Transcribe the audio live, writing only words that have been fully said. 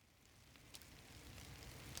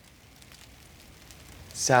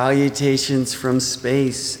Salutations from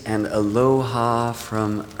space and aloha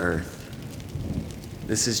from Earth.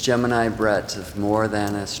 This is Gemini Brett of More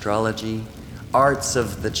Than Astrology, Arts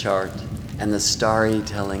of the Chart, and the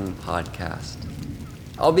Storytelling Podcast.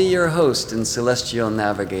 I'll be your host and celestial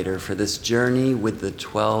navigator for this journey with the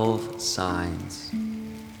 12 signs,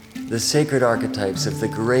 the sacred archetypes of the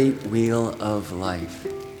great wheel of life,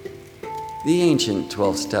 the ancient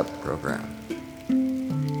 12-step program.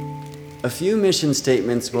 A few mission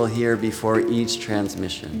statements we'll hear before each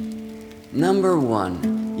transmission. Number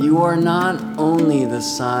 1, you are not only the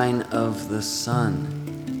sign of the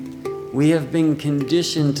sun. We have been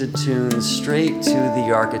conditioned to tune straight to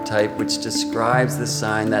the archetype which describes the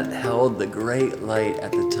sign that held the great light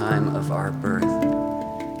at the time of our birth.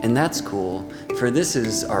 And that's cool, for this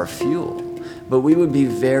is our fuel. But we would be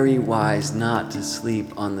very wise not to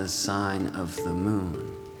sleep on the sign of the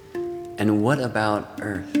moon. And what about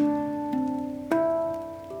Earth?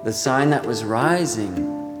 The sign that was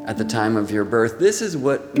rising at the time of your birth. This is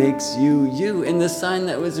what makes you, you, and the sign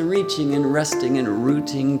that was reaching and resting and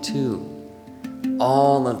rooting too.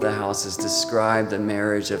 All of the houses describe the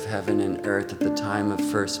marriage of heaven and earth at the time of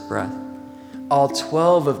first breath. All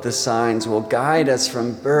 12 of the signs will guide us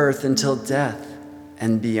from birth until death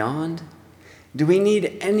and beyond. Do we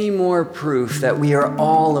need any more proof that we are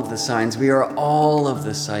all of the signs, we are all of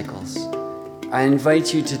the cycles? I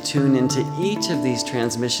invite you to tune into each of these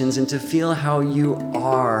transmissions and to feel how you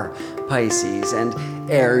are Pisces and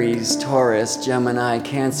Aries, Taurus, Gemini,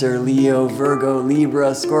 Cancer, Leo, Virgo,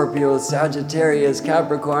 Libra, Scorpio, Sagittarius,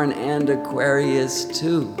 Capricorn, and Aquarius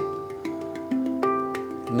too.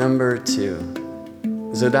 Number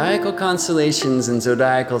 2. Zodiacal constellations and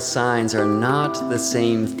zodiacal signs are not the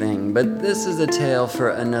same thing, but this is a tale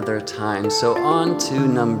for another time. So on to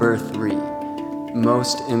number 3.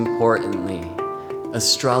 Most importantly,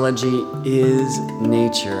 astrology is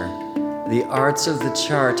nature. The arts of the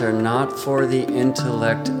chart are not for the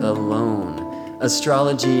intellect alone.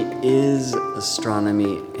 Astrology is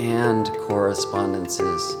astronomy and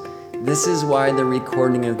correspondences. This is why the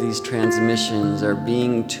recording of these transmissions are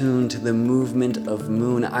being tuned to the movement of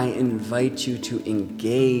moon. I invite you to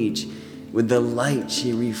engage with the light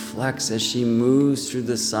she reflects as she moves through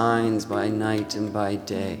the signs by night and by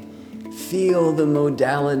day. Feel the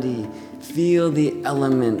modality. Feel the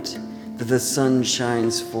element that the sun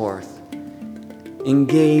shines forth.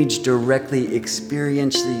 Engage directly,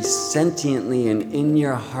 experientially, sentiently, and in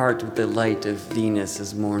your heart with the light of Venus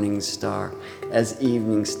as morning star, as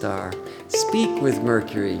evening star. Speak with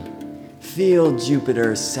Mercury. Feel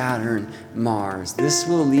Jupiter, Saturn, Mars. This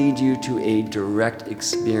will lead you to a direct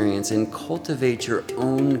experience and cultivate your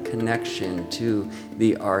own connection to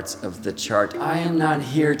the arts of the chart. I am not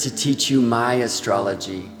here to teach you my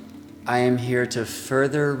astrology. I am here to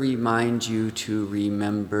further remind you to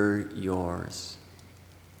remember yours.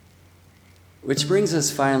 Which brings us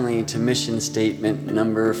finally to mission statement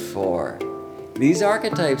number 4. These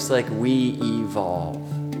archetypes, like we, evolve.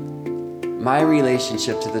 My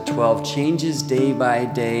relationship to the 12 changes day by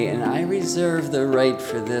day, and I reserve the right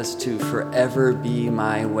for this to forever be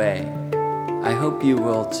my way. I hope you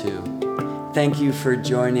will too. Thank you for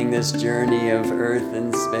joining this journey of Earth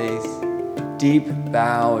and space. Deep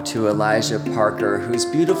bow to Elijah Parker, whose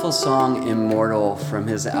beautiful song Immortal from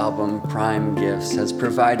his album Prime Gifts has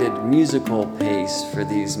provided musical pace for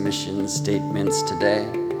these mission statements today.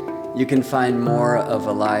 You can find more of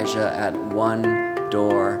Elijah at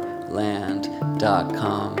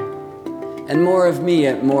onedoorland.com and more of me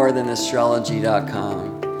at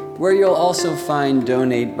morethan.astrology.com, where you'll also find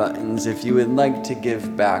donate buttons if you would like to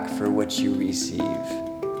give back for what you receive.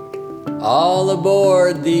 All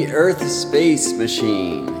aboard the Earth Space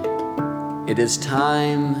Machine. It is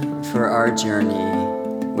time for our journey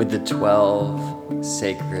with the 12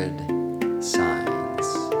 sacred signs.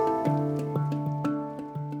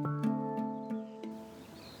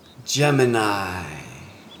 Gemini.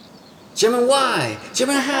 Gemini why?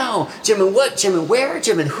 Gemini how? Gemini what? Gemini where?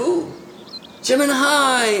 Gemini who? Gemini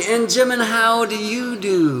hi and Gemini how do you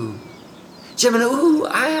do? Gemini ooh,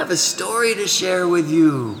 I have a story to share with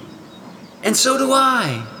you. And so do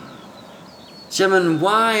I. Gemini,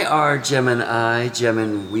 why are Gemini,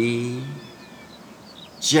 Gemini we?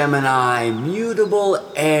 Gemini, mutable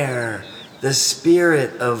air, the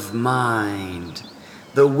spirit of mind,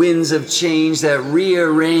 the winds of change that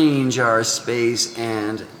rearrange our space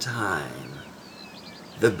and time.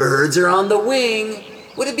 The birds are on the wing.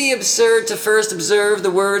 Would it be absurd to first observe the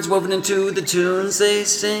words woven into the tunes they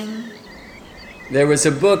sing? There was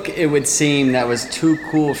a book, it would seem, that was too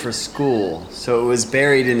cool for school, so it was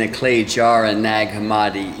buried in a clay jar in Nag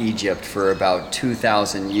Hammadi, Egypt for about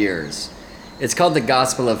 2,000 years. It's called the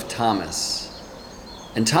Gospel of Thomas.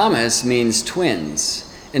 And Thomas means twins.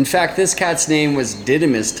 In fact, this cat's name was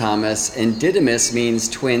Didymus Thomas, and Didymus means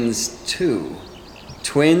twins too.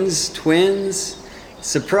 Twins?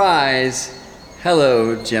 Surprise!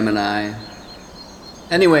 Hello, Gemini.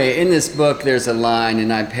 Anyway, in this book there's a line,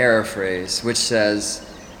 and I paraphrase, which says,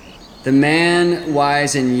 "The man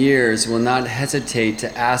wise in years will not hesitate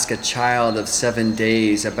to ask a child of 7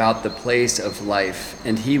 days about the place of life,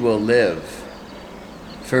 and he will live.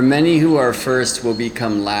 For many who are first will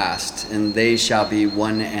become last, and they shall be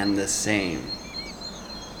one and the same."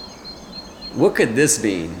 What could this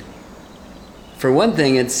mean? For one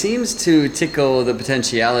thing, it seems to tickle the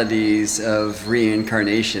potentialities of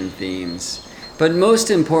reincarnation themes. But most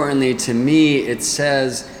importantly to me, it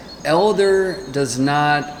says, elder does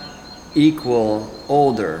not equal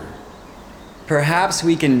older. Perhaps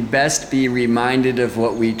we can best be reminded of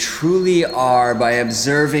what we truly are by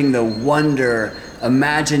observing the wonder,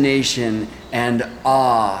 imagination, and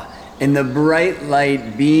awe in the bright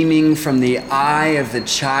light beaming from the eye of the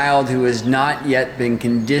child who has not yet been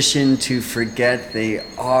conditioned to forget they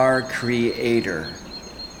are creator.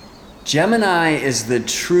 Gemini is the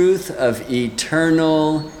truth of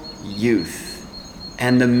eternal youth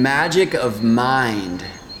and the magic of mind,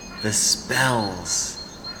 the spells,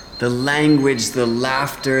 the language, the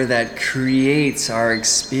laughter that creates our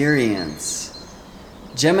experience.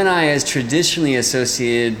 Gemini is traditionally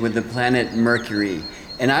associated with the planet Mercury,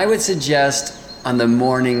 and I would suggest on the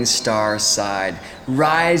morning star side,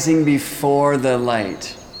 rising before the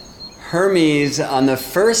light. Hermes, on the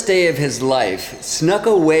first day of his life, snuck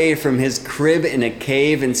away from his crib in a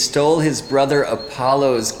cave and stole his brother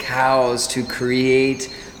Apollo's cows to create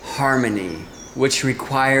harmony, which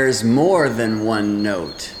requires more than one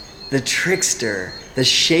note. The trickster, the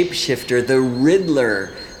shapeshifter, the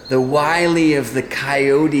riddler, the wily of the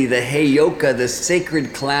coyote, the heyoka, the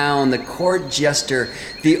sacred clown, the court jester,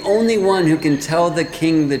 the only one who can tell the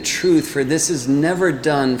king the truth, for this is never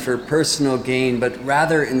done for personal gain, but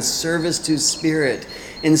rather in service to spirit,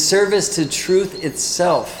 in service to truth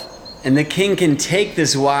itself. And the king can take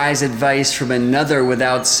this wise advice from another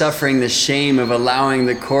without suffering the shame of allowing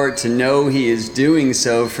the court to know he is doing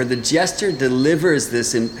so, for the jester delivers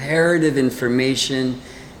this imperative information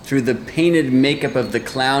through the painted makeup of the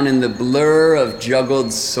clown and the blur of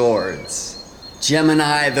juggled swords.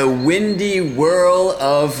 Gemini, the windy whirl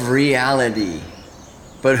of reality.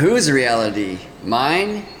 But whose reality?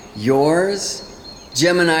 Mine? Yours?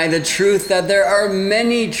 Gemini, the truth that there are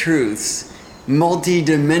many truths,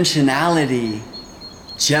 multidimensionality.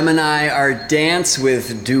 Gemini, our dance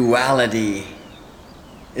with duality.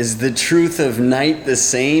 Is the truth of night the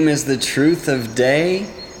same as the truth of day?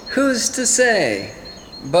 Who's to say?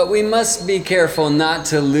 But we must be careful not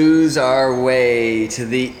to lose our way to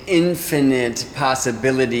the infinite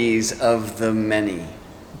possibilities of the many.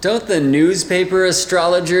 Don't the newspaper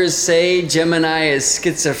astrologers say Gemini is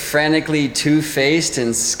schizophrenically two-faced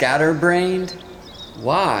and scatterbrained?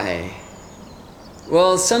 Why?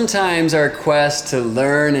 Well, sometimes our quest to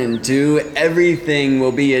learn and do everything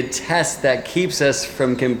will be a test that keeps us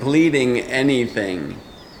from completing anything.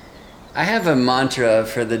 I have a mantra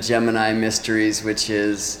for the Gemini mysteries, which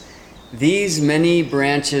is, these many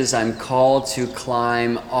branches I'm called to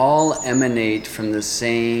climb all emanate from the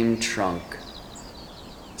same trunk.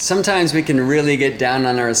 Sometimes we can really get down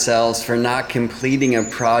on ourselves for not completing a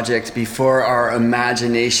project before our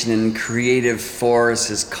imagination and creative force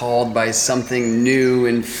is called by something new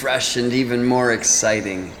and fresh and even more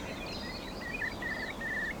exciting.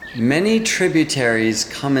 Many tributaries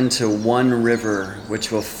come into one river,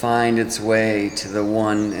 which will find its way to the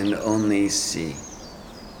one and only sea.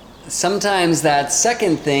 Sometimes that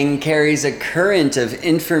second thing carries a current of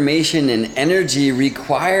information and energy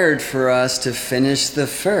required for us to finish the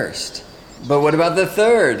first. But what about the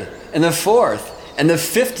third, and the fourth, and the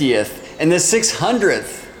 50th, and the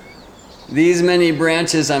 600th? These many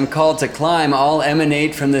branches I'm called to climb all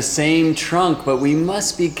emanate from the same trunk, but we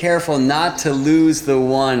must be careful not to lose the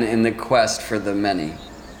one in the quest for the many.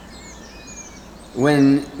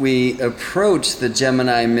 When we approach the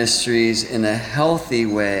Gemini mysteries in a healthy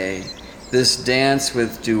way, this dance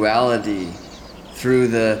with duality through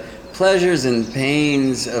the pleasures and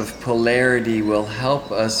pains of polarity will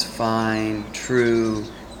help us find true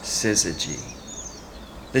syzygy.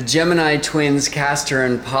 The Gemini twins, Castor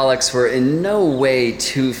and Pollux, were in no way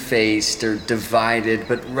two-faced or divided,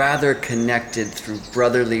 but rather connected through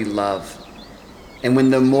brotherly love. And when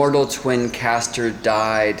the mortal twin Castor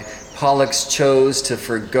died, Pollux chose to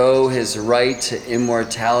forgo his right to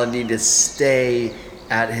immortality to stay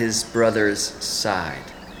at his brother's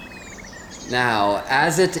side. Now,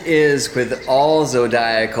 as it is with all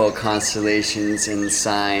zodiacal constellations and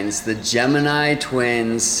signs, the Gemini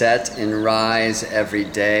twins set and rise every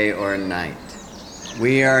day or night.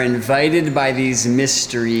 We are invited by these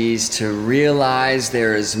mysteries to realize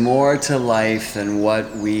there is more to life than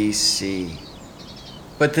what we see.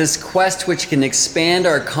 But this quest, which can expand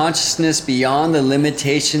our consciousness beyond the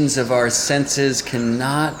limitations of our senses,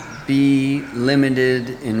 cannot be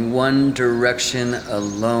limited in one direction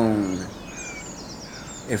alone.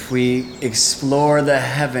 If we explore the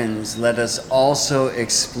heavens, let us also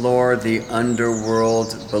explore the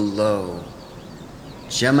underworld below.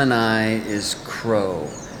 Gemini is crow,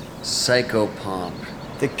 psychopomp,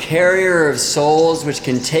 the carrier of souls which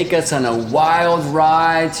can take us on a wild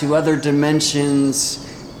ride to other dimensions,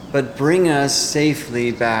 but bring us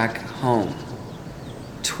safely back home.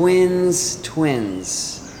 Twins,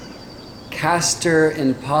 Castor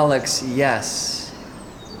and Pollux, yes,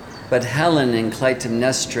 but Helen and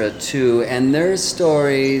Clytemnestra too, and their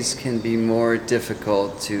stories can be more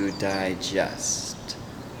difficult to digest.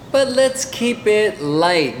 But let's keep it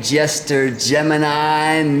light, jester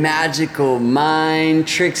Gemini, magical mind,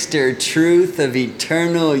 trickster truth of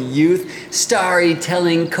eternal youth,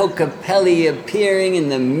 starry-telling Cocapelli appearing in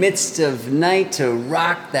the midst of night to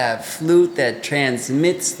rock that flute that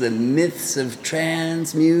transmits the myths of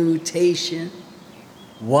transmutation.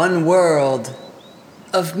 One world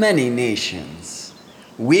of many nations.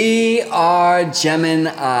 We are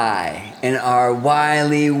Gemini, and our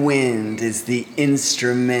wily wind is the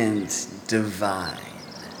instrument divine.